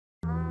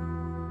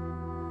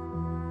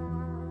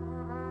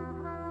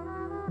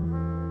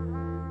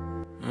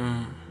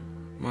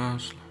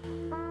масло.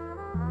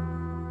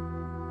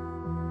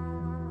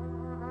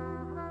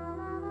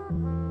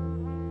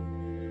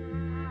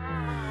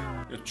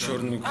 Я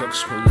черный как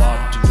смола,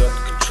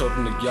 девятка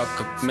черная, я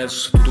как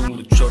место,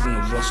 дуло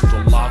черного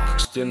ствола, как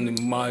стены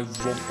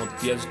моего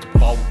подъезда,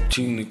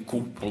 паутины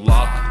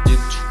купола. Дети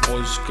в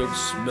поисках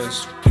себя,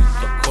 ты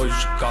такой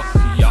же, как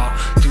и я.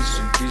 Ты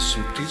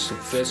зависим, ты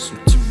соответствен,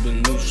 тебе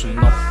нужен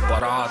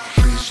аппарат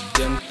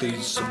президента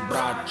и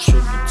собрать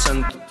еще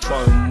доцента,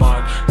 твою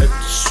мать.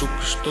 Это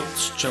сука, что-то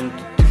с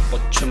чем-то, ты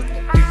под чем-то,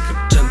 ты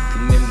как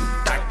джентльмен.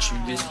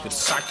 Весь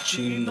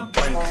Версачи на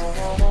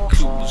Бентли,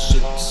 клубы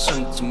жить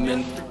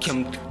сантименты,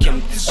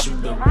 кем ты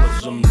себя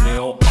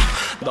возомнил.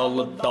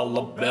 Дала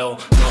бел,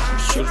 нахуй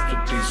все,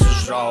 что ты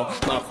сожрал,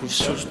 нахуй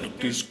все, что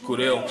ты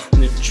скурил.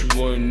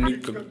 Ничего и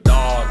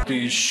никогда ты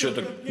еще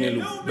так не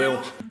любил.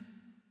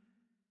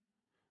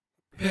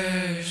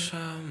 Пей со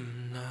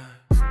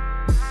мной,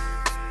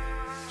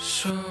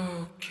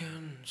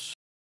 сукин сын.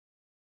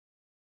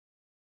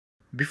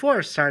 Before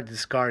I start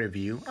this car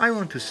review, I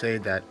want to say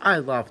that I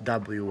love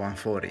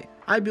W140.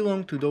 I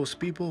belong to those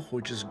people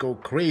who just go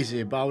crazy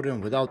about them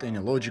without any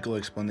logical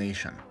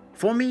explanation.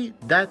 For me,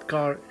 that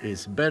car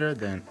is better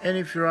than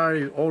any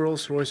Ferrari or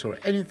Rolls-Royce or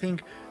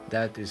anything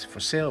that is for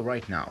sale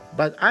right now.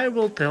 But I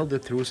will tell the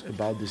truth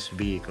about this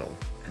vehicle,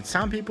 and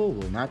some people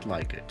will not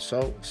like it,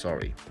 so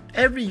sorry.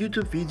 Every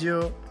YouTube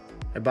video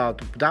about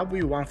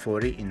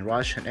W140 in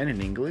Russian and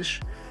in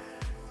English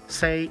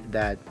say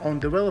that on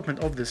development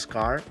of this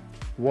car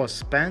was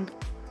spent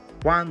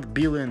 $1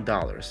 billion,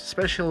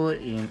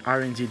 especially in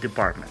R&D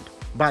department.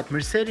 But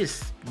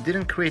Mercedes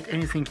didn't create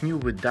anything new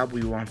with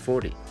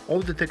W140.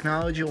 All the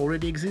technology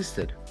already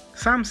existed.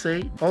 Some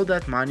say all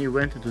that money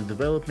went into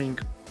developing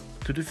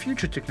to the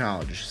future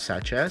technologies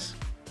such as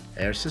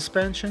air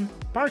suspension,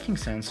 parking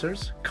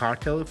sensors, car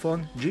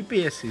telephone,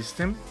 GPS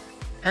system,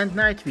 and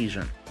night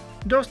vision.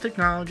 Those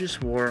technologies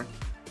were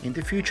in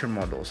the future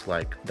models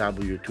like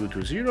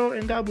W220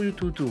 and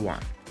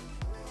W221.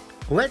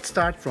 Let's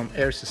start from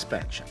air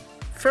suspension.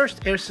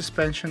 First air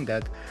suspension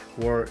that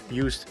were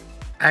used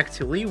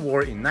actively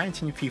were in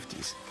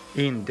 1950s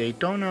in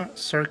Daytona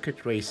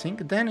circuit racing,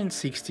 then in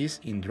 60s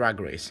in drag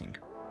racing.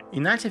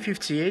 In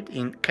 1958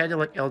 in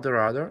Cadillac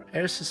Eldorado,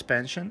 air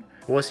suspension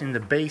was in the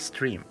base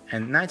trim,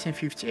 and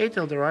 1958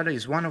 Eldorado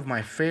is one of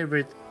my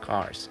favorite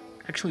cars.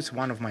 Actually, it's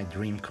one of my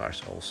dream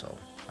cars also.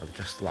 I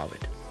just love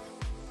it.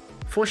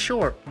 For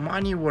sure,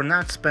 money were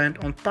not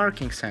spent on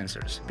parking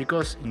sensors,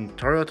 because in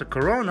Toyota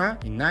Corona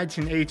in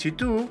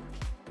 1982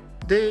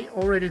 they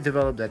already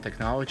developed that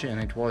technology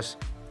and it was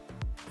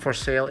for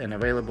sale and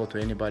available to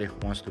anybody who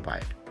wants to buy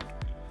it.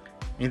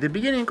 In the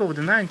beginning of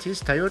the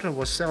 90s, Toyota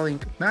was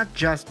selling not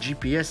just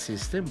GPS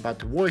system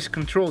but voice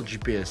control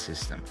GPS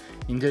system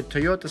in the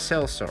Toyota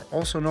Cell Store,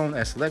 also known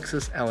as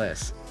Lexus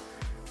LS.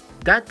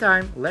 That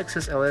time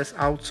Lexus LS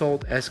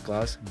outsold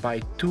S-Class by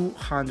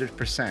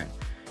 200%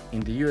 in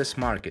the US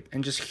market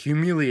and just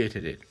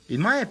humiliated it. In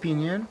my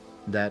opinion,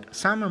 that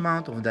some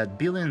amount of that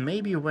billion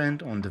maybe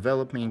went on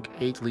developing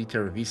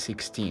 8-liter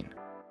V16.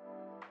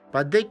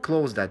 But they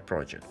closed that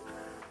project.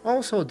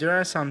 Also, there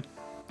are some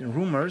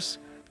rumors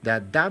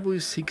that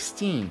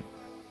W16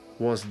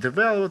 was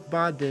developed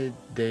but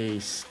they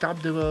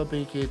stopped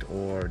developing it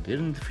or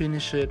didn't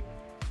finish it.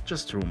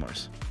 Just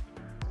rumors.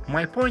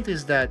 My point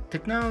is that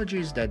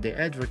technologies that they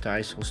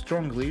advertise so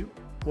strongly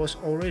was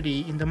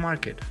already in the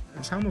market,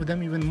 and some of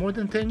them even more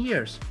than 10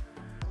 years.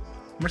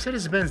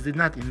 Mercedes-Benz did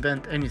not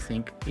invent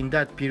anything in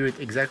that period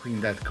exactly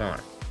in that car,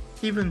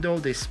 even though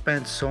they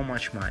spent so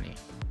much money.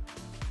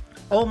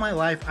 All my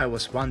life I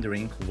was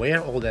wondering where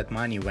all that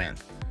money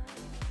went.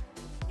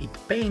 It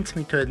pains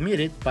me to admit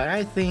it, but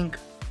I think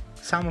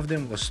some of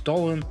them was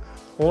stolen,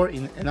 or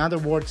in other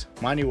words,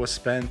 money was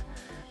spent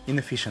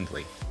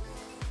inefficiently.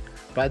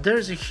 But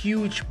there's a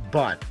huge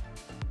but.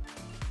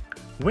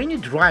 When you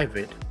drive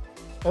it,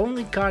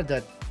 only car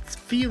that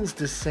feels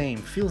the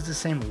same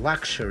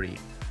luxury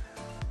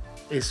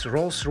is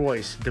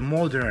Rolls-Royce, the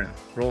modern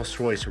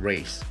Rolls-Royce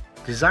race.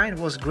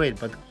 Design was great,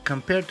 but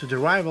compared to the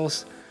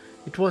rivals,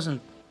 it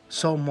wasn't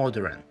so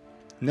modern.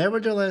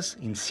 Nevertheless,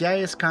 in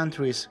CIS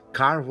countries,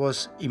 car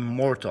was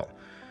immortal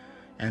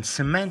and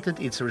cemented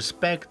its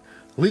respect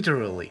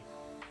literally,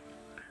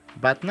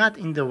 but not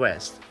in the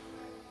West.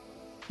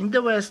 In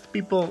the West,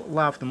 people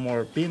loved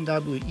more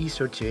BMW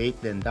E38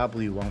 than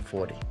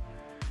W140.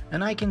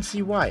 And I can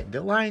see why.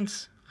 The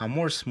lines are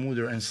more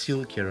smoother and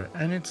silkier,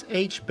 and it's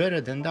aged better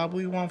than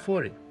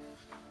W140.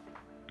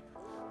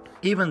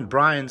 Even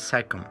Brian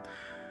Sackham,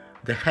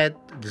 the head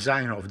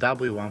designer of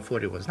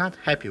W140, was not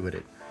happy with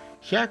it.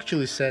 He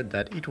actually said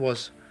that it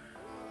was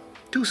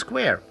too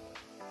square.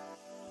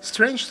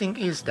 Strange thing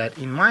is that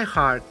in my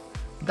heart,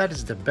 that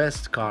is the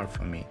best car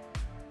for me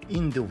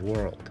in the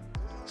world.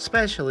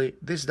 Especially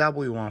this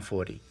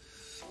W140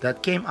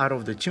 that came out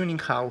of the tuning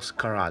house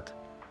CARAT.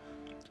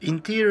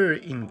 Interior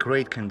in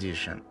great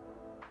condition.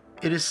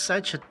 It is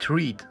such a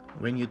treat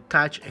when you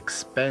touch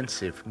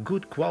expensive,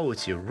 good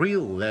quality,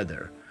 real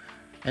leather.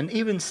 And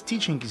even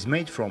stitching is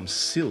made from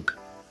silk.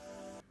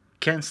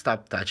 Can't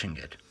stop touching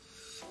it.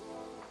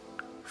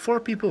 4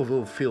 people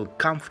will feel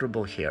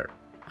comfortable here.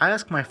 I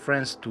asked my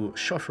friends to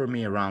chauffeur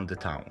me around the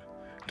town,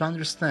 to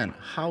understand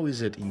how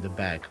is it in the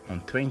back on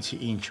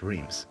 20-inch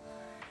rims.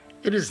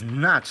 It is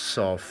not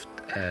soft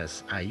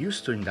as I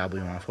used to in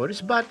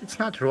W140s, but it's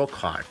not rock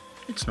hard,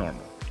 it's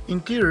normal.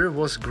 Interior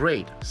was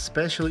great,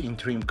 especially in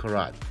trim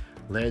CARAT.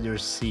 Leather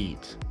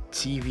seat,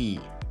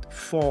 TV,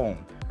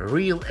 foam,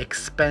 real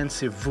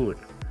expensive wood.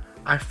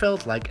 I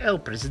felt like El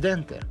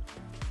Presidente.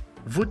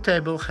 Wood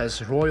table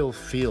has royal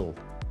feel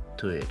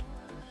to it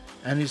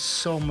and is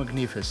so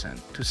magnificent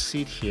to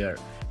sit here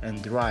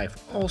and drive.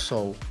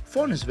 Also,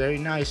 phone is very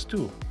nice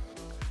too.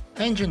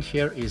 Engine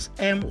here is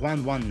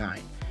M119.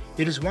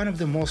 It is one of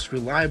the most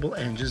reliable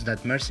engines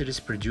that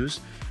Mercedes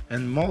produced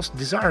and most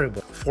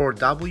desirable for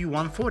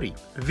W140.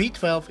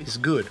 V12 is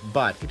good,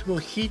 but it will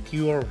hit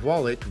your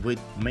wallet with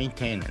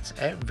maintenance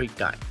every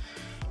time.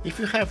 If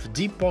you have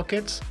deep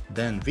pockets,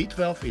 then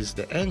V12 is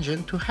the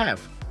engine to have.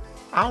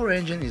 Our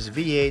engine is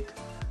V8.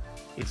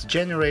 It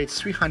generates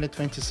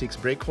 326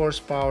 brake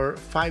horsepower,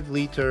 5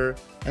 liter,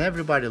 and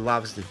everybody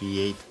loves the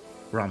V8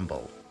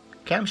 rumble.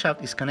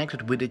 Camshaft is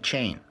connected with a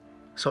chain,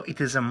 so it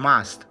is a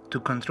must to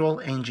control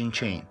engine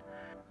chain.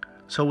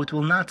 So it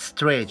will not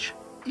stretch.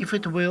 If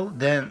it will,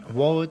 then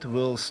wallet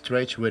will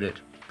stretch with it.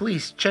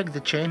 Please check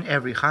the chain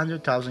every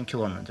 100,000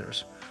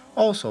 kilometers.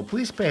 Also,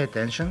 please pay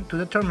attention to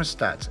the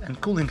thermostats and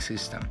cooling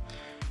system.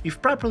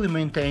 If properly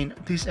maintained,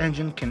 this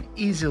engine can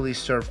easily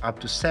serve up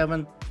to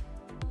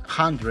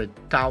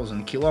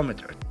 700,000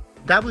 kilometers.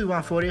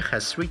 W140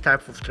 has 3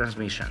 types of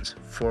transmissions: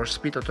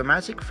 4-speed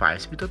automatic,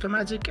 5-speed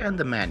automatic, and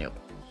the manual.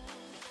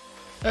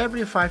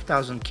 Every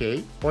 5000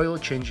 km, oil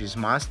change is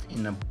must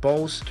in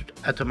both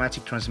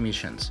automatic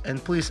transmissions,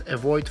 and please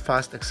avoid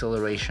fast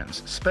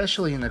accelerations,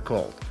 especially in the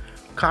cold.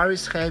 Car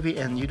is heavy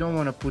and you don't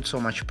want to put so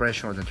much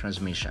pressure on the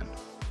transmission,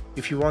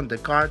 if you want the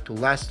car to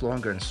last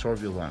longer and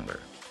serve you longer.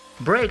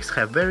 Brakes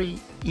have very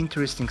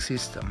interesting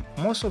system.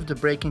 Most of the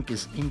braking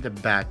is in the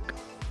back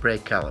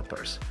brake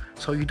calipers,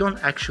 so you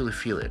don't actually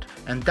feel it,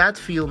 and that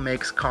feel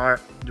makes car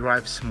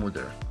drive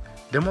smoother.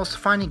 The most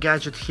funny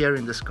gadget here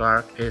in this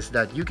car is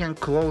that you can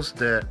close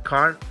the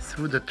car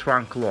through the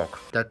trunk lock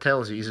that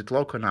tells you is it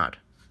locked or not.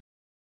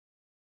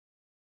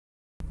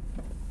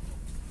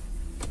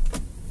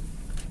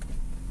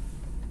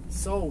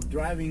 So,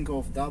 driving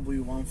off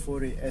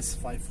W140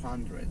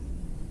 S500.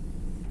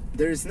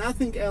 There is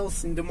nothing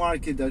else in the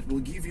market that will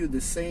give you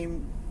the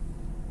same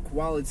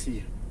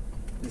quality,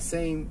 the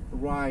same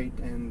ride,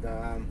 and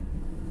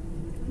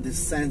the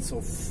sense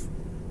of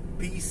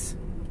peace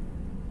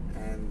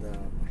and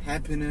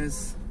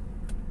happiness,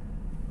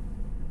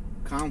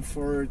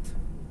 comfort,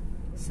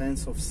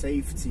 sense of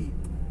safety.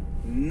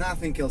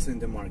 Nothing else in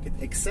the market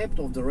except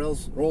of the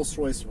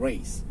Rolls-Royce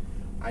Race.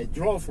 I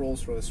drove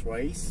Rolls-Royce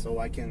Race, so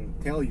I can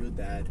tell you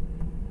that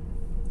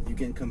you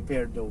can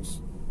compare those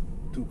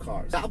two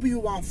cars.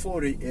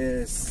 W140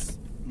 is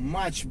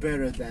much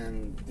better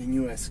than the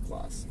new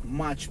S-Class,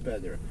 much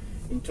better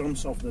in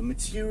terms of the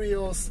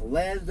materials,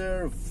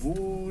 leather,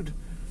 wood,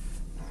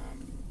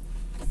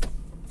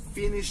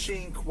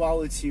 finishing,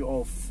 quality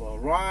of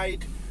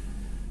ride,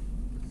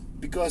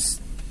 because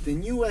the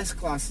new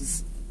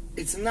S-Class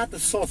it's not a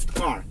soft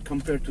car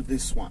compared to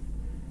this one,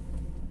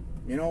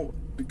 you know,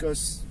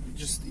 because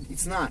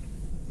it's not,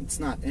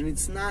 and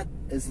it's not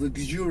as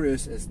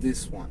luxurious as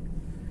this one.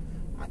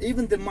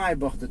 Even the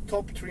Maybach, the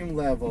top trim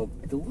level,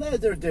 the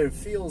leather there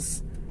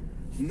feels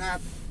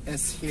not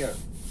as here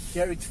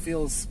it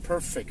feels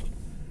perfect.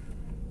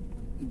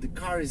 The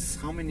car is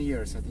how many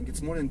years? I think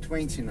it's more than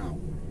 20 now,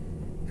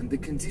 and the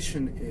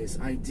condition is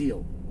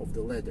ideal of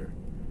the leather.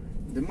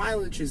 The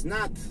mileage is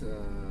not,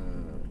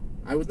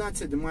 I would not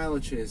say the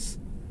mileage is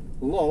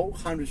low,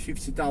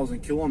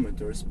 150,000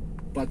 kilometers,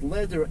 but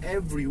leather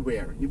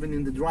everywhere, even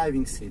in the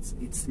driving seats,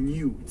 it's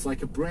new. It's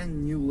like a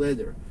brand new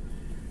leather,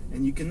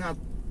 and you cannot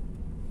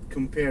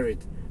compare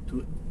it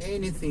to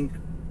anything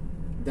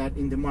that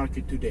in the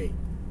market today.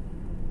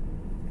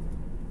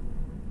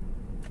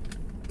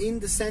 In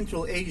the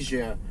Central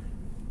Asia,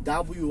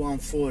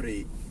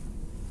 W140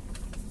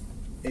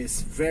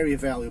 is very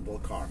valuable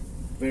car,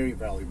 very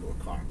valuable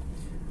car.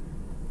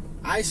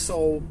 I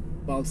saw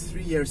about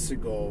 3 years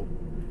ago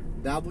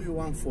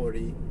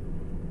W140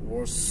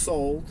 was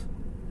sold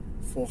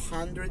for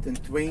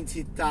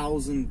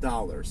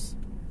 $120,000.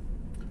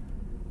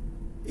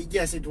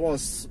 Yes, it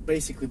was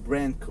basically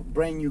brand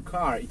new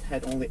car. It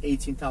had only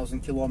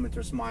 18,000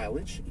 kilometers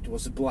mileage. It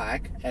was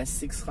black,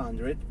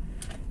 S600,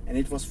 and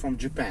it was from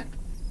Japan.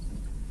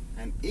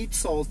 And it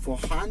sold for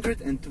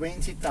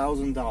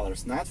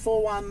 $120,000. Not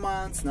for 1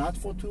 month, not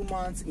for 2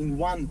 months. In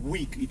 1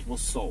 week it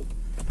was sold.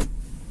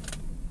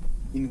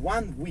 In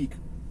 1 week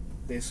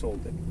they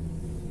sold it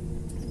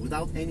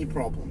without any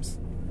problems.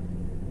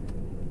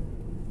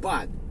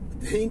 But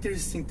the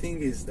interesting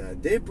thing is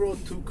that they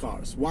brought 2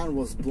 cars. One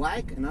was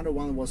black, another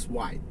one was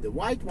white. The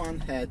white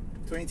one had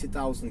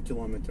 20,000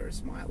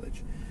 kilometers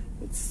mileage.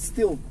 It's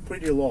still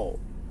pretty low.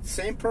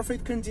 Same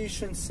perfect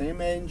condition,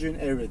 same engine,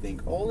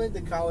 everything. Only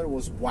the color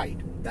was white.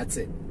 That's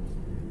it.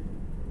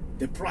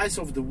 The price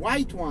of the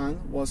white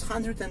one was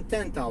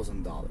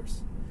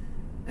 $110,000,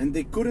 and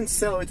they couldn't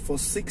sell it for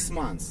 6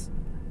 months.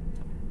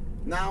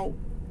 Now,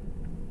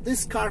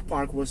 this car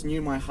park was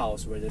near my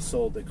house where they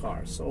sold the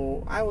car,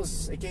 so I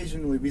was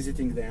occasionally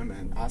visiting them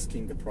and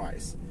asking the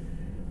price.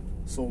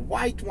 So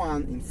white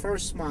one in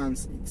first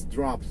month it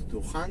dropped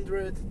to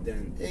 100,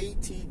 then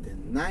 80,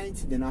 then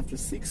 90, then after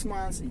 6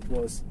 months it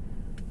was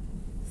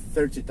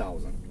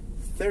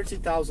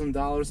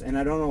 $30,000, and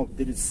I don't know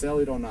did it sell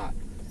it or not,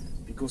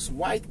 because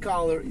white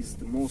color is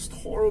the most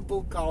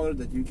horrible color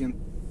that you can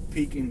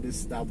pick in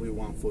this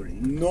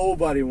W140.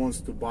 Nobody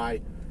wants to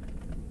buy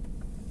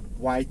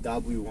white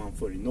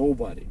W140,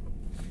 nobody.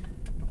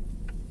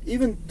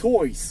 Even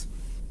toys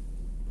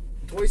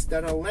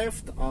that are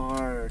left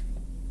are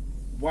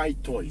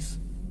white toys.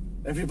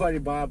 Everybody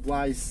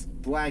buys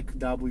black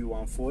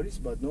W140s,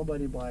 but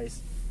nobody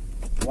buys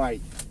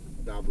white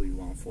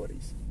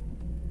W140s.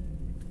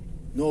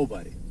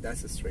 Nobody.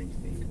 That's a strange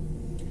thing.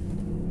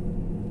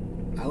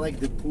 I like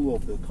the pull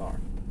of the car.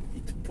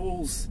 It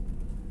pulls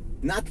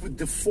not with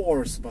the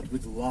force, but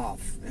with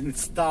love, and it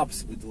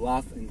stops with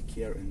love and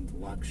care and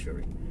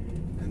luxury.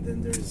 And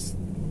then there's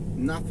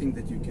nothing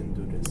that you can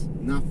do this.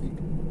 Nothing.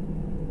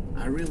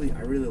 I really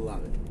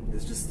love it.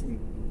 It's just in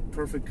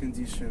perfect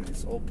condition.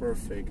 It's all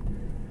perfect.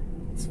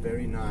 It's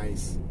very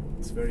nice.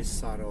 It's very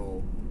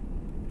subtle.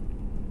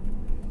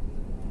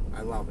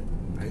 I love it.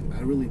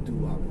 I really do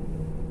love it.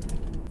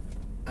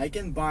 I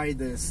can buy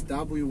this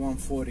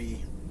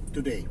W140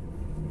 today,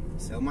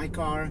 sell my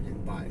car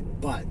and buy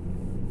it, but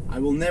I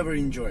will never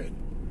enjoy it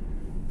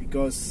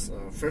because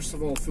first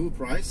of all, fuel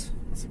price,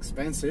 it's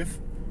expensive,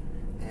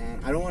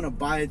 and I don't want to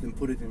buy it and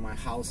put it in my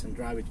house and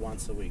drive it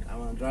once a week. I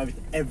want to drive it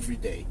every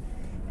day,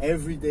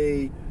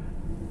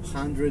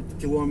 100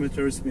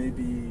 kilometers,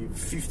 maybe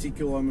 50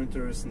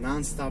 kilometers,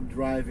 non-stop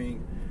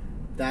driving.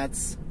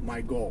 That's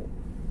my goal,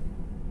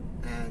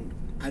 and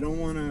I don't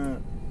want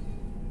to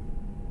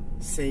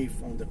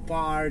save on the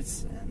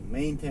parts and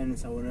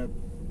maintenance. I want to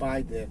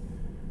buy the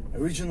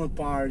original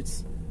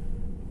parts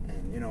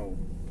and, you know,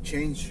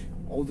 change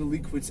all the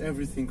liquids,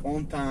 everything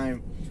on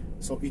time.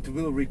 So it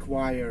will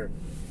require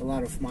a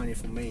lot of money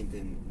for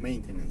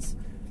maintenance.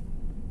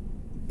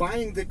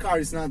 Buying the car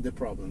is not the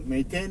problem.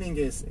 Maintaining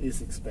is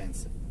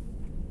expensive.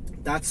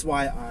 That's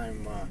why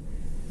I'm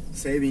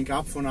saving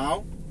up for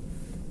now,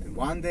 and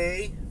one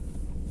day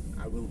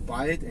I will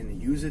buy it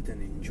and use it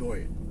and enjoy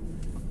it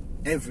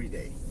every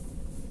day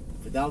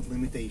without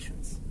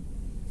limitations.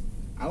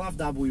 I love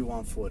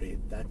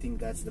W140. I think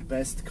that's the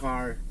best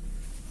car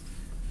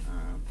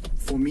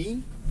for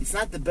me. It's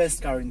not the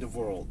best car in the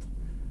world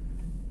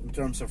in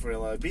terms of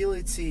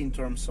reliability, in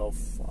terms of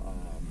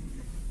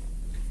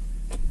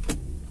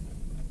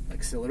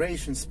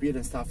acceleration, speed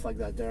and stuff like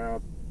that. There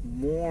are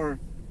more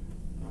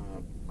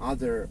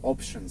other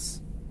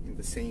options in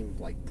the same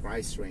like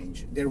price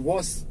range. There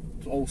was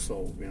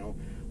also, you know,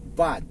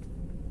 but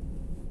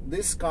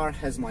this car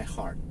has my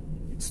heart.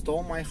 It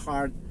stole my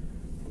heart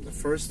from the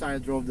first time I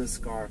drove this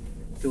car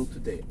till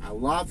today. I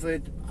love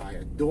it, I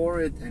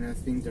adore it, and I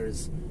think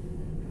there's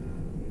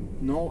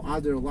no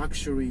other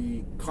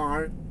luxury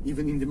car,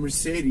 even in the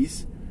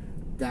Mercedes,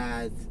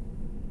 that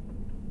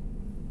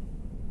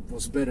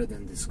was better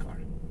than this car.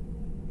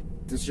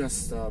 It's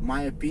just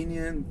my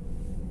opinion,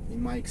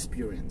 in my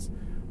experience.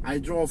 I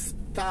drove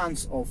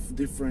tons of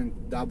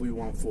different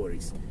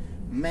W140s,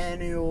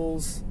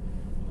 manuals,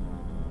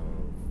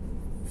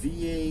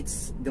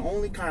 V8s. The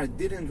only car I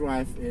didn't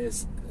drive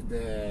is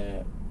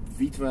the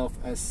V12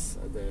 S,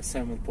 the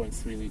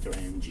 7.3 liter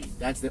AMG.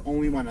 That's the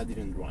only one I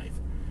didn't drive.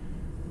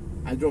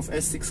 I drove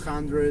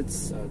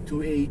S600s,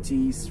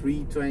 280s,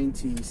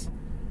 320s,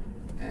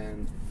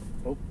 and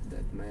oh,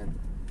 that man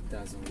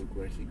doesn't look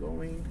where he's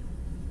going.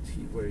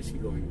 Where is he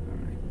going? All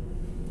right.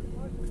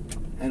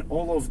 And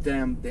all of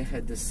them, they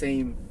had the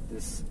same,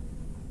 this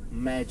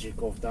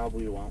magic of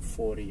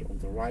W140, of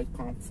the ride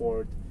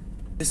comfort.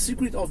 The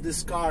secret of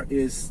this car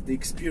is the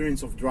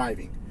experience of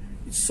driving.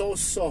 It's so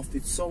soft,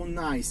 it's so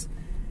nice,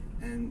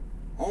 and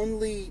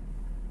only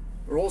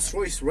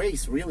Rolls-Royce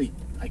race really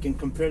I can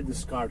compare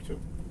this car to.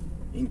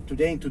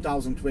 Today in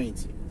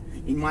 2020,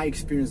 in my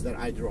experience that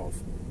I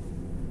drove.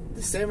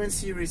 The 7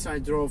 Series I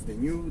drove, the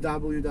new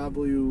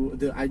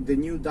the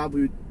new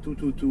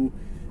W222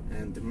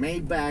 and the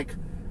Maybach,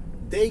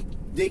 they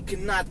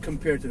cannot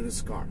compare to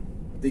this car.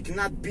 They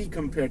cannot be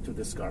compared to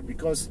this car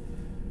because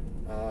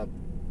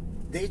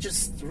they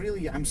just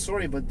really, I'm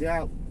sorry, but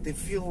they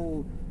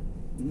feel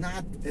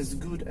not as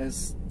good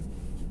as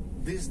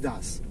this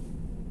does.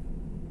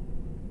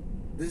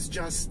 This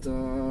just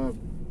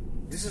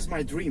this is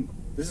my dream.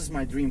 This is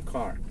my dream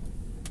car,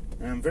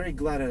 and I'm very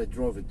glad I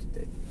drove it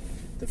today.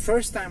 The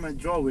first time I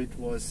drove it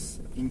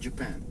was in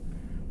Japan.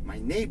 My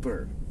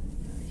neighbor,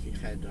 he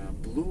had a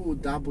blue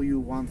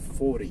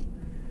W140.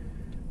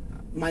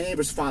 My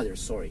neighbor's father,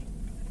 sorry,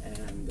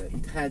 and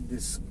it had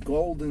this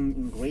golden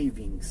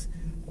engravings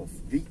of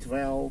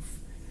V12,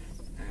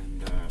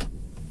 and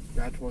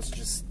that was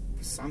just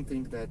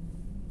something that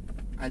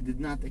I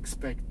did not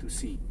expect to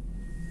see.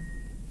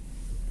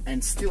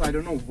 And still, I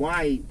don't know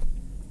why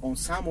on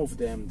some of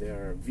them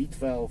they're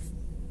V12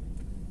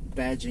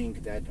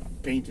 badging that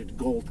painted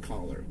gold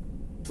color.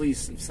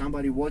 Please, if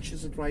somebody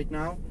watches it right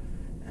now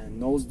and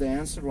knows the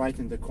answer, write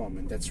in the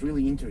comment. That's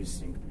really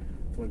interesting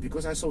for me,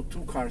 because I saw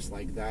two cars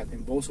like that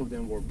and both of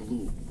them were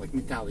blue, like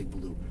metallic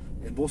blue,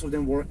 and both of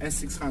them were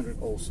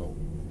S600 also.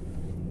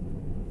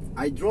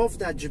 I drove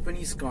that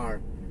Japanese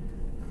car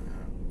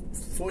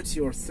 40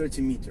 or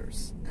 30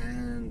 meters,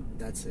 and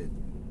that's it.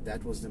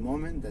 That was the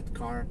moment that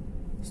car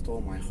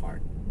stole my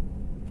heart.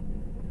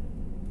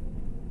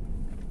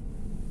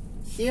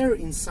 Here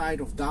inside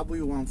of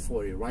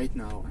W140 right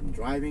now, I'm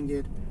driving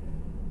it.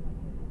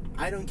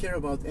 I don't care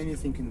about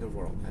anything in the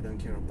world. I don't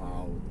care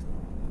about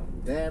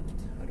debt,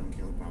 I don't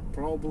care about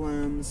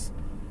problems,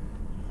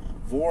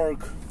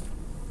 work,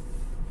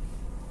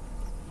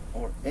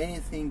 or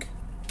anything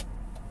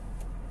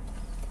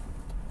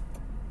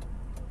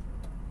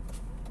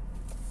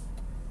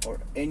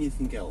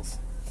else.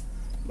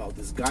 About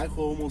this guy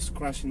who almost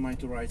crashed in my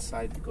to right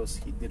side because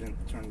he didn't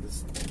turn the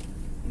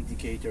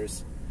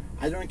indicators.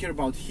 I don't care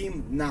about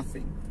him,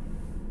 nothing.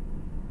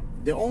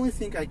 The only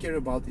thing I care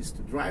about is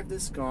to drive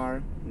this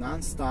car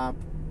non-stop.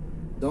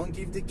 Don't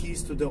give the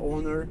keys to the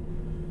owner,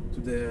 to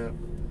the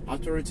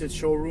authoritative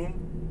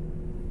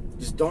showroom.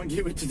 Just don't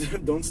give it to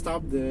them. Don't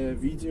stop the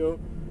video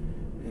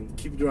and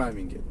keep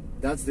driving it.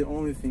 That's the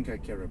only thing I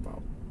care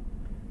about.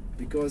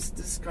 Because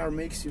this car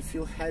makes you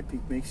feel happy,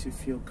 it makes you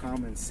feel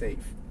calm and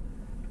safe.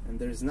 And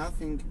there's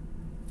nothing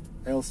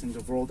else in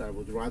the world I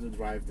would rather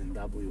drive than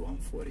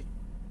W140.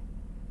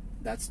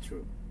 That's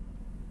true.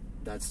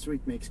 That's true.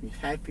 It makes me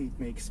happy. It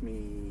makes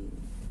me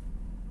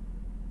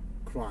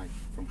cry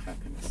from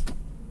happiness.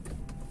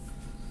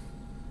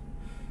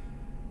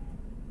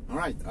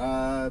 Alright,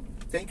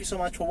 thank you so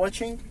much for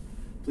watching.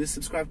 Please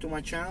subscribe to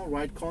my channel,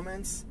 write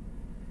comments,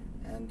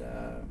 and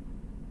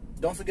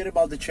don't forget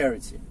about the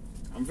charity.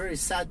 I'm very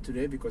sad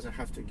today because I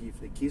have to give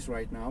the keys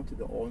right now to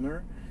the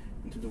owner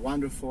and to the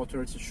wonderful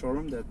authority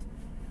showroom that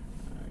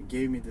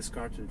gave me this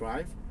car to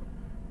drive.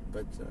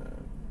 But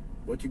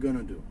what you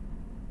gonna do?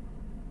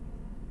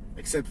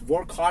 Except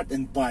work hard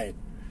and buy it.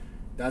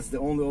 That's the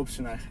only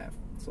option I have.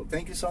 So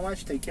thank you so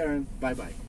much, take care, and bye bye.